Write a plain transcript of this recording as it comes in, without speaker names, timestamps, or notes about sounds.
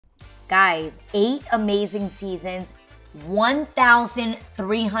Guys, 8 amazing seasons,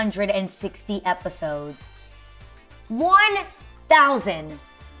 1,360 episodes.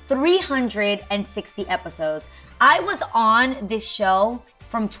 1,360 episodes. I was on this show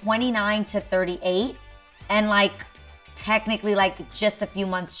from 29 to 38 and like technically like just a few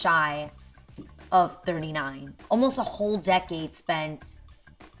months shy of 39. Almost a whole decade spent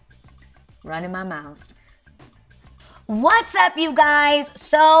running my mouth. What's up, you guys?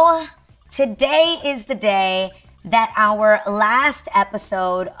 So today is the day that our last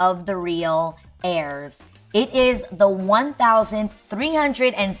episode of The Real airs. It is the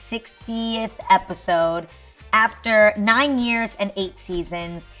 1,360th episode. After 9 years and 8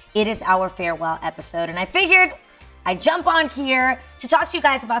 seasons, it is our farewell episode. And I figured I'd jump on here to talk to you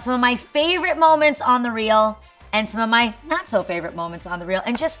guys about some of my favorite moments on The Real and some of my not so favorite moments on The Real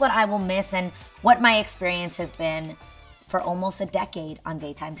and just what I will miss and what my experience has been for almost a decade on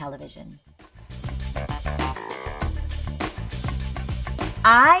daytime television.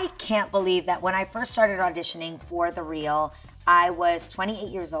 I can't believe that when I first started auditioning for The Real, I was 28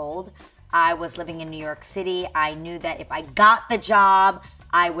 years old. I was living in New York City. I knew that if I got the job,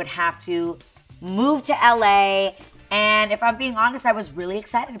 I would have to move to LA. And if I'm being honest, I was really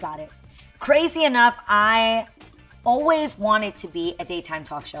excited about it. Crazy enough, I always wanted to be a daytime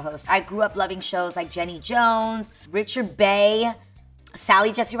talk show host. I grew up loving shows like Jenny Jones, Richard Bey,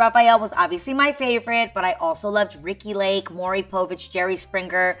 Sally Jessy Raphael was obviously my favorite, but I also loved Ricky Lake, Maury Povich, Jerry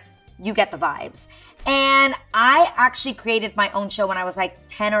Springer. You get the vibes. And I actually created my own show when I was like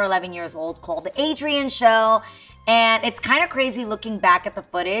 10 or 11 years old called The Adrienne Show. And it's kind of crazy looking back at the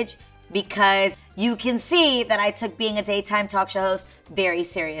footage because you can see that I took being a daytime talk show host very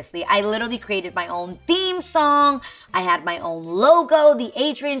seriously. I literally created my own theme song. I had my own logo, The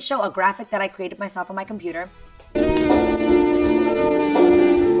Adrienne Show, a graphic that I created myself on my computer. Welcome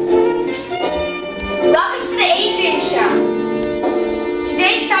to The Adrienne Show.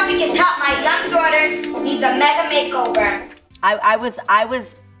 Today's topic is how my young daughter needs a mega makeover. I was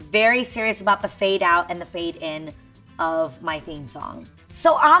very serious about the fade out and the fade in of my theme song.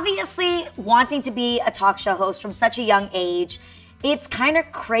 So obviously, wanting to be a talk show host from such a young age, it's kind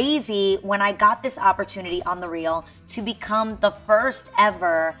of crazy when I got this opportunity on The Real to become the first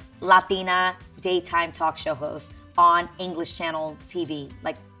ever Latina daytime talk show host on English channel TV,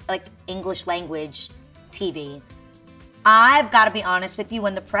 like English language TV. I've got to be honest with you,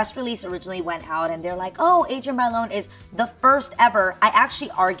 when the press release originally went out and they're like, oh, Adrienne Bailon is the first ever, I actually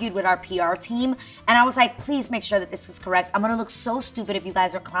argued with our PR team and I was like, please make sure that this is correct. I'm gonna look so stupid if you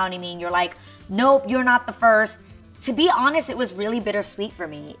guys are clowning me and you're like, nope, you're not the first. To be honest, it was really bittersweet for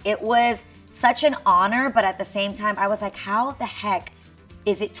me. It was such an honor, but at the same time, I was like, how the heck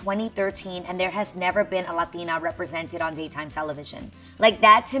is it 2013 and there has never been a Latina represented on daytime television? Like,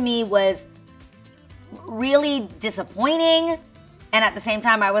 that to me was really disappointing, and at the same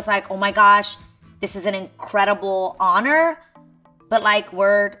time I was like, oh my gosh, this is an incredible honor, but like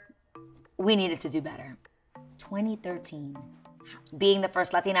we needed to do better. 2013, being the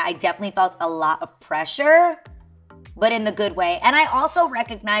first Latina, I definitely felt a lot of pressure, but in the good way. And I also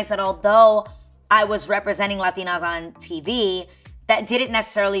recognized that although I was representing Latinas on TV, that didn't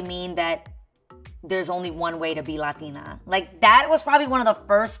necessarily mean that there's only one way to be Latina. Like, that was probably one of the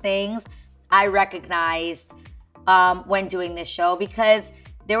first things I recognized when doing this show, because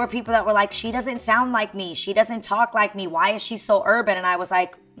there were people that were like, she doesn't sound like me. She doesn't talk like me. Why is she so urban? And I was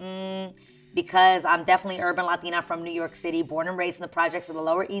like, because I'm definitely urban Latina from New York City, born and raised in the projects of the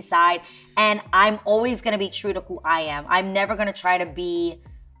Lower East Side. And I'm always going to be true to who I am. I'm never going to try to be,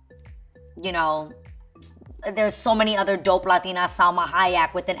 you know, there's so many other dope Latinas, Salma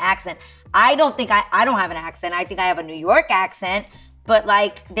Hayek with an accent. I don't have an accent. I think I have a New York accent. But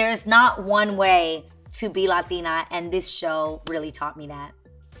like, there's not one way to be Latina, and this show really taught me that.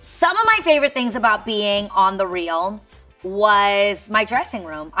 Some of my favorite things about being on The Real was my dressing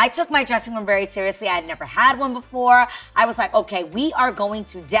room. I took my dressing room very seriously. I had never had one before. I was like, okay, we are going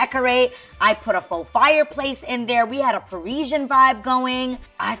to decorate. I put a faux fireplace in there. We had a Parisian vibe going.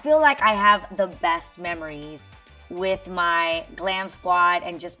 I feel like I have the best memories with my glam squad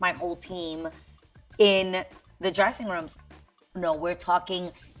and just my whole team in the dressing rooms. No, we're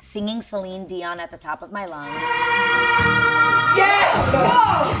talking singing Celine Dion at the top of my lungs. Yeah!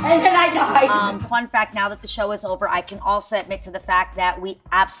 No! And then I died. Fun fact, now that the show is over, I can also admit to the fact that we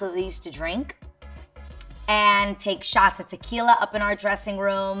absolutely used to drink and take shots of tequila up in our dressing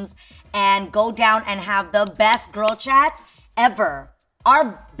rooms and go down and have the best girl chats ever.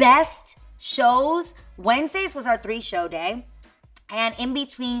 Our best shows, Wednesdays was our 3-show day. And in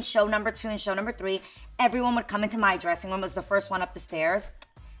between show number 2 and show number 3, everyone would come into my dressing room. It was the first one up the stairs.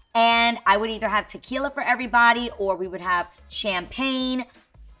 And I would either have tequila for everybody or we would have champagne.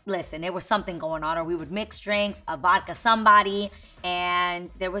 Listen, there was something going on, or we would mix drinks, a vodka somebody. And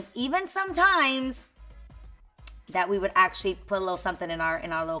there was even sometimes that we would actually put a little something in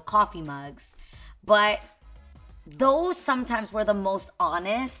our little coffee mugs. But those sometimes were the most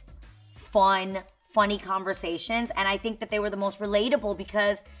honest, fun, funny conversations. And I think that they were the most relatable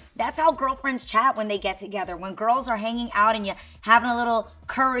because that's how girlfriends chat when they get together. When girls are hanging out and you're having a little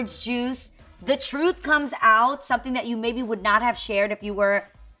courage juice, the truth comes out, something that you maybe would not have shared if you were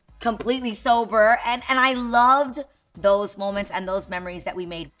completely sober. And I loved those moments and those memories that we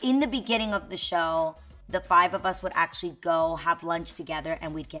made. In the beginning of the show, the 5 of us would actually go have lunch together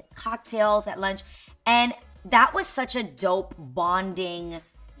and we'd get cocktails at lunch. And that was such a dope bonding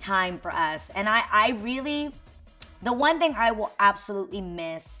time for us. And I really, the one thing I will absolutely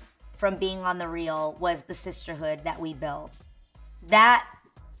miss from being on The Real was the sisterhood that we built. That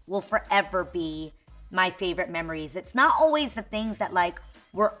will forever be my favorite memories. It's not always the things that like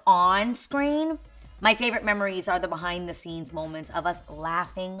were on screen. My favorite memories are the behind the scenes moments of us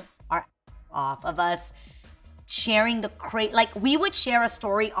laughing our off, of us sharing the like we would share a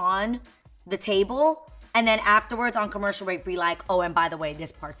story on the table and then afterwards on commercial break be like, oh, and by the way,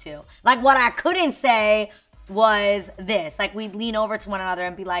 this part too. Like what I couldn't say was this. Like we'd lean over to one another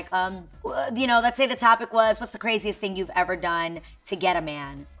and be like, you know, let's say the topic was, what's the craziest thing you've ever done to get a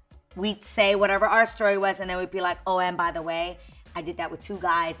man? We'd say whatever our story was and then we'd be like, oh, and by the way, I did that with 2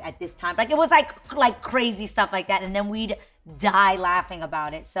 guys at this time. Like it was like crazy stuff like that. And then we'd die laughing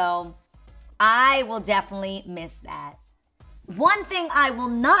about it. So I will definitely miss that. One thing I will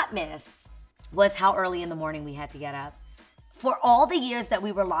not miss was how early in the morning we had to get up. For all the years that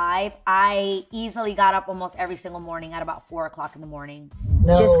we were live, I easily got up almost every single morning at about 4 o'clock in the morning.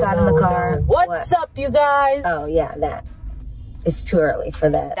 Just got in the car. No. What's up, you guys? Oh, yeah, that. It's too early for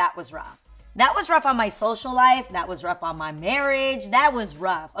that. That was rough. That was rough on my social life. That was rough on my marriage. That was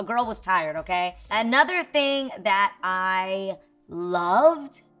rough. A girl was tired, okay? Another thing that I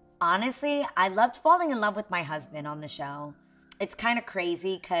loved, honestly, I loved falling in love with my husband on the show. It's kind of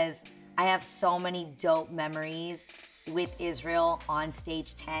crazy because I have so many dope memories with Israel on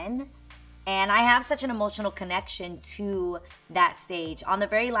stage 10. And I have such an emotional connection to that stage. On the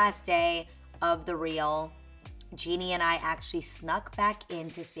very last day of The Real, Jeannie and I actually snuck back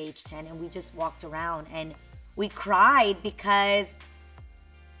into stage 10 and we just walked around and we cried because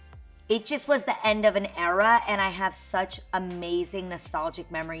it just was the end of an era and I have such amazing nostalgic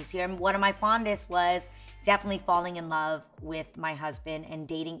memories here. And one of my fondest was definitely falling in love with my husband and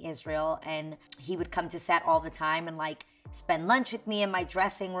dating Israel. And he would come to set all the time and like spend lunch with me in my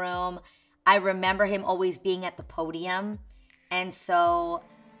dressing room. I remember him always being at the podium. And so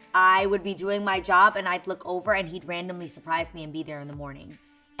I would be doing my job and I'd look over and he'd randomly surprise me and be there in the morning.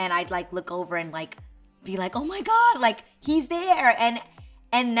 And I'd like look over and like be like, oh my God, like he's there.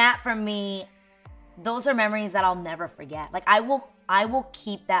 And that for me, those are memories that I'll never forget. Like I will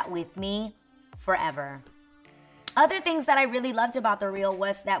keep that with me forever. Other things that I really loved about The Real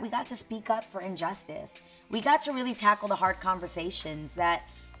was that we got to speak up for injustice. We got to really tackle the hard conversations that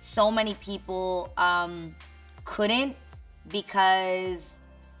so many people couldn't because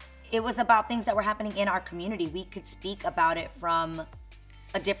it was about things that were happening in our community. We could speak about it from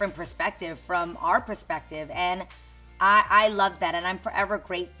a different perspective, from our perspective. And I love that. And I'm forever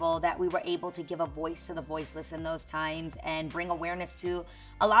grateful that we were able to give a voice to the voiceless in those times and bring awareness to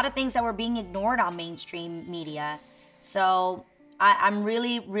a lot of things that were being ignored on mainstream media. So I'm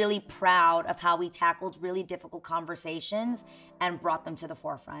really, really proud of how we tackled really difficult conversations and brought them to the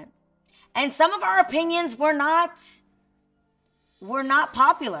forefront. And some of our opinions were not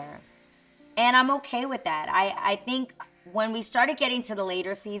popular. And I'm okay with that. I think when we started getting to the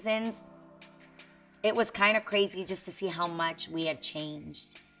later seasons, it was kind of crazy just to see how much we had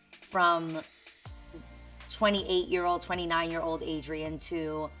changed from 28-year-old, 29-year-old Adrienne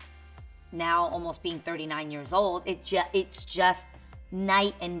to now almost being 39 years old. It's just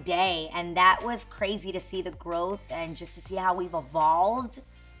night and day. And that was crazy to see the growth and just to see how we've evolved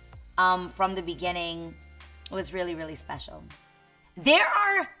from the beginning. It was really, really special. There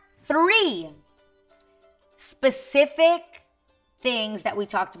are 3 specific things that we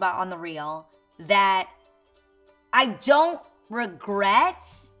talked about on The Real that I don't regret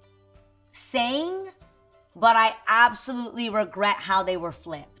saying, but I absolutely regret how they were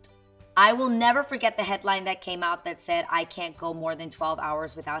flipped. I will never forget the headline that came out that said, I can't go more than 12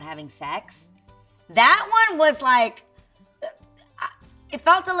 hours without having sex. That one was like, it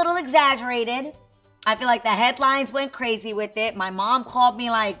felt a little exaggerated. I feel like the headlines went crazy with it. My mom called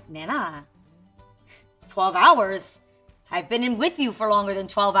me like, Nena, 12 hours? I've been in with you for longer than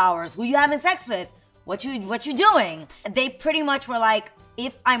 12 hours. Who you having sex with? What you doing? They pretty much were like,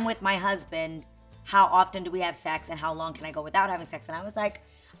 if I'm with my husband, how often do we have sex and how long can I go without having sex? And I was like,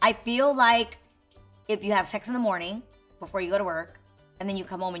 I feel like if you have sex in the morning before you go to work, and then you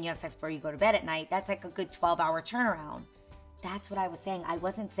come home and you have sex before you go to bed at night, that's like a good 12-hour turnaround. That's what I was saying. I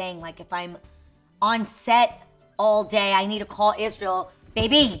wasn't saying like if I'm on set all day, I need to call Israel,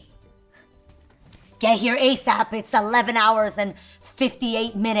 baby, get here ASAP. It's 11 hours and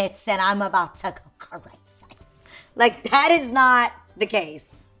 58 minutes and I'm about to go correct. Like, that is not the case.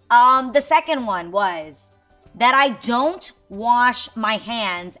 The second one was that I don't wash my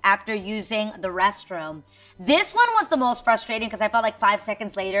hands after using the restroom. This one was the most frustrating because I felt like 5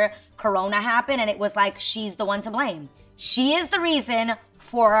 seconds later, Corona happened and it was like, she's the one to blame. She is the reason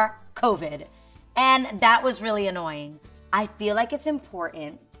for COVID. And that was really annoying. I feel like it's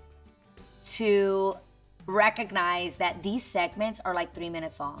important to recognize that these segments are like 3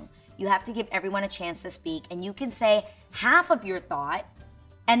 minutes long. You have to give everyone a chance to speak, and you can say half of your thought,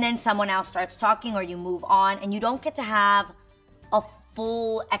 and then someone else starts talking or you move on, and you don't get to have a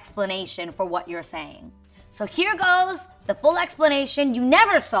full explanation for what you're saying. So here goes the full explanation you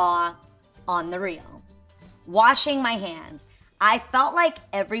never saw on The Real. Washing my hands. I felt like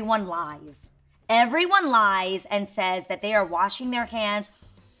everyone lies. Everyone lies and says that they are washing their hands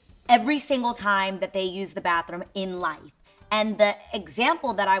every single time that they use the bathroom in life. And the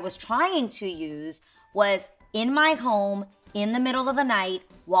example that I was trying to use was in my home, in the middle of the night,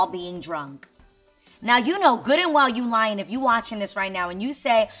 while being drunk. Now, you know good and well you lying if you watching this right now and you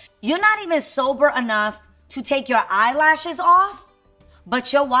say, you're not even sober enough to take your eyelashes off,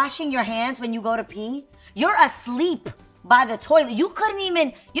 but you're washing your hands when you go to pee. You're asleep by the toilet. You're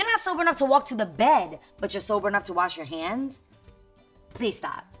not sober enough to walk to the bed, but you're sober enough to wash your hands? Please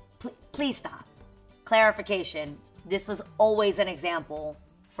stop. Please stop. Clarification. This was always an example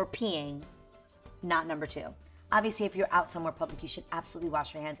for peeing, not number 2. Obviously, if you're out somewhere public, you should absolutely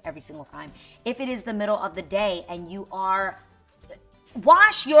wash your hands every single time. If it is the middle of the day and you are,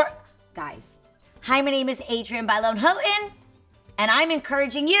 guys. Hi, my name is Adrienne Bailon Houghton, and I'm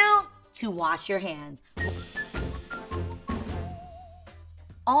encouraging you to wash your hands.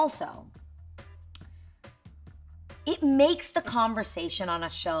 Also, it makes the conversation on a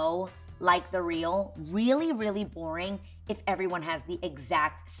show like The Real really, really boring if everyone has the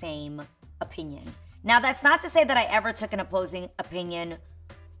exact same opinion. Now, that's not to say that I ever took an opposing opinion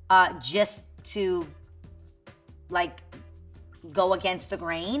just to, like, go against the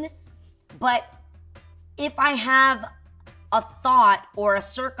grain. But if I have a thought or a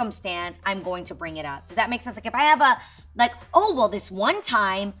circumstance, I'm going to bring it up. Does that make sense? Like, if I have this one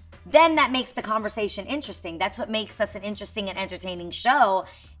time, then that makes the conversation interesting. That's what makes us an interesting and entertaining show.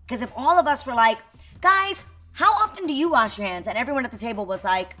 Because if all of us were like, guys, how often do you wash your hands? And everyone at the table was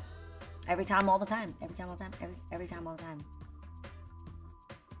like, every time, all the time. Every time, all the time. Every time, all the time.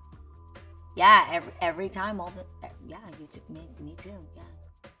 Yeah, every time, all the... Yeah, you too. Me too, yeah.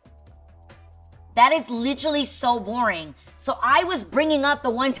 That is literally so boring. So I was bringing up the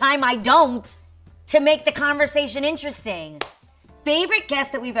one time I don't to make the conversation interesting. Favorite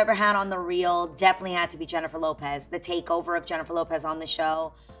guest that we've ever had on The Real definitely had to be Jennifer Lopez. The takeover of Jennifer Lopez on the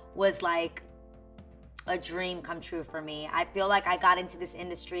show was like a dream come true for me. I feel like I got into this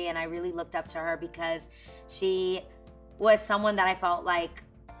industry and I really looked up to her because she was someone that I felt like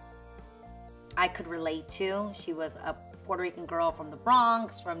I could relate to. She was a Puerto Rican girl from the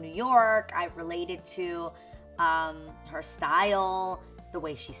Bronx, from New York. I related to her style, the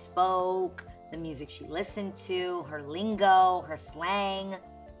way she spoke, the music she listened to, her lingo, her slang.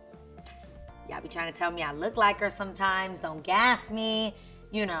 Y'all be trying to tell me I look like her sometimes. Don't gas me.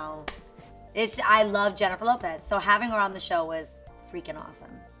 You know, I love Jennifer Lopez. So having her on the show was freaking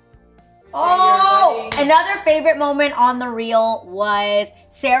awesome. Oh, another favorite moment on The Real was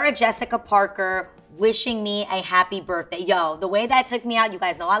Sarah Jessica Parker wishing me a happy birthday. Yo, the way that took me out, you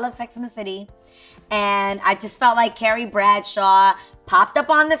guys know I love Sex and the City. And I just felt like Carrie Bradshaw popped up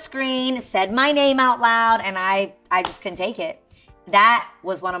on the screen, said my name out loud, and I just couldn't take it. That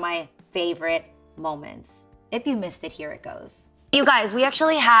was one of my favorite moments. If you missed it, here it goes. You guys, we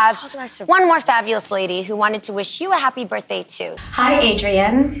actually have one more fabulous lady who wanted to wish you a happy birthday too. Hi,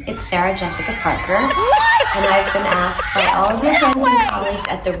 Adrienne. It's Sarah Jessica Parker. What? And I've been asked by all of your friends and colleagues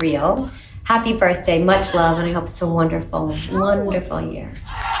at The Real. Happy birthday, much love, and I hope it's a wonderful, wonderful year.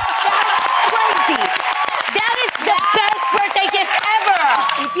 Crazy. That is the best birthday gift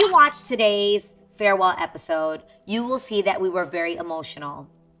ever. If you watch today's farewell episode, you will see that we were very emotional.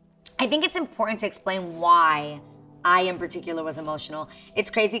 I think it's important to explain why I, in particular, was emotional.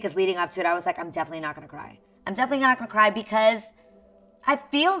 It's crazy because leading up to it, I was like, I'm definitely not gonna cry. I'm definitely not gonna cry because I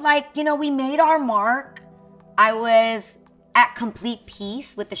feel like, you know, we made our mark. I was at complete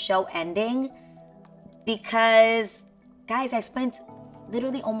peace with the show ending because, guys, I spent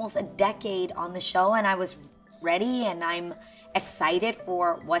literally almost a decade on the show and I was ready and I'm excited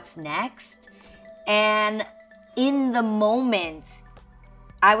for what's next. And in the moment,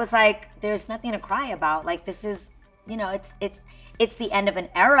 I was like, there's nothing to cry about. Like, this is, you know, it's the end of an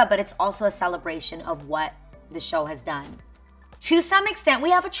era, but it's also a celebration of what the show has done. To some extent, we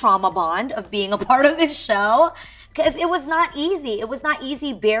have a trauma bond of being a part of this show because it was not easy. It was not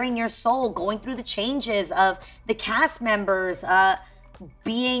easy bearing your soul, going through the changes of the cast members,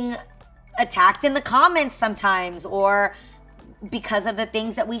 being attacked in the comments sometimes, or because of the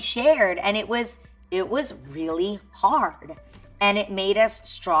things that we shared. And it was really hard. And it made us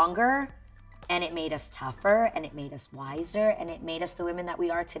stronger, and it made us tougher, and it made us wiser, and it made us the women that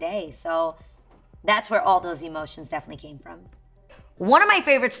we are today. So that's where all those emotions definitely came from. One of my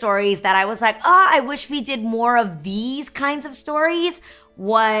favorite stories that I was like, oh, I wish we did more of these kinds of stories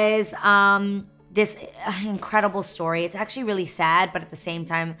was this incredible story. It's actually really sad, but at the same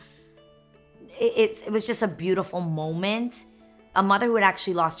time, it was just a beautiful moment. A mother who had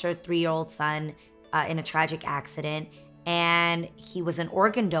actually lost her 3-year-old son in a tragic accident, and he was an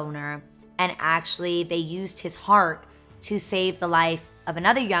organ donor, and actually they used his heart to save the life of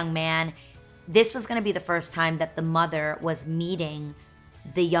another young man. This was gonna be the first time that the mother was meeting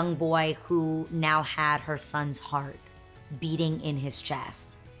the young boy who now had her son's heart beating in his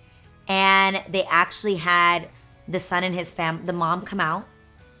chest. And they actually had the son and his family, the mom come out,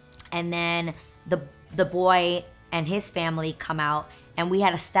 and then the boy and his family come out, and we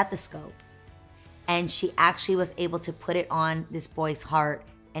had a stethoscope. And she actually was able to put it on this boy's heart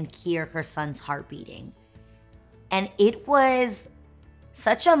and hear her son's heart beating. And it was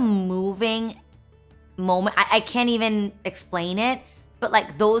such a moving moment. I can't even explain it, but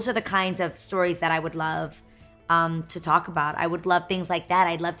like those are the kinds of stories that I would love to talk about. I would love things like that.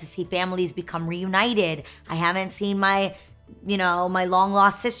 I'd love to see families become reunited. I haven't seen my long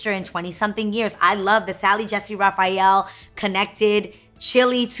lost sister in 20-something years. I love the Sally Jessy Raphael connected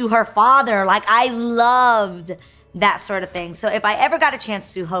Chili to her father. Like, I loved that sort of thing. So if I ever got a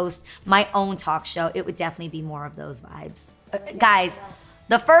chance to host my own talk show, it would definitely be more of those vibes. Guys,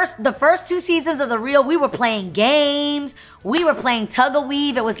 the first 2 seasons of The Real, we were playing games. We were playing tug of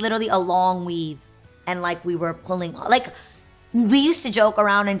weave. It was literally a long weave. And like we were pulling, like we used to joke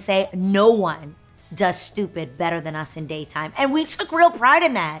around and say, no one does stupid better than us in daytime. And we took real pride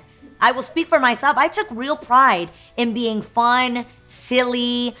in that. I will speak for myself. I took real pride in being fun,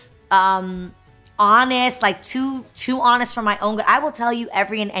 silly, honest, like too honest for my own good. I will tell you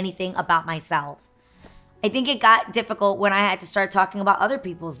every and anything about myself. I think it got difficult when I had to start talking about other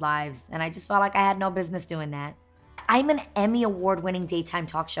people's lives, and I just felt like I had no business doing that. I'm an Emmy award-winning daytime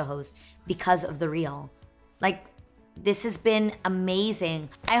talk show host because of The Real. Like, this has been amazing.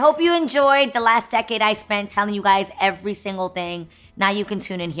 I hope you enjoyed the last decade I spent telling you guys every single thing. Now you can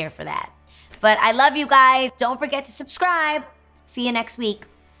tune in here for that. But I love you guys. Don't forget to subscribe. See you next week.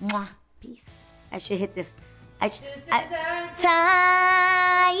 Mwah. Peace. I should hit this. By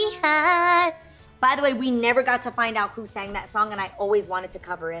the way, we never got to find out who sang that song, and I always wanted to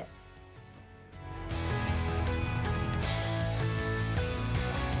cover it.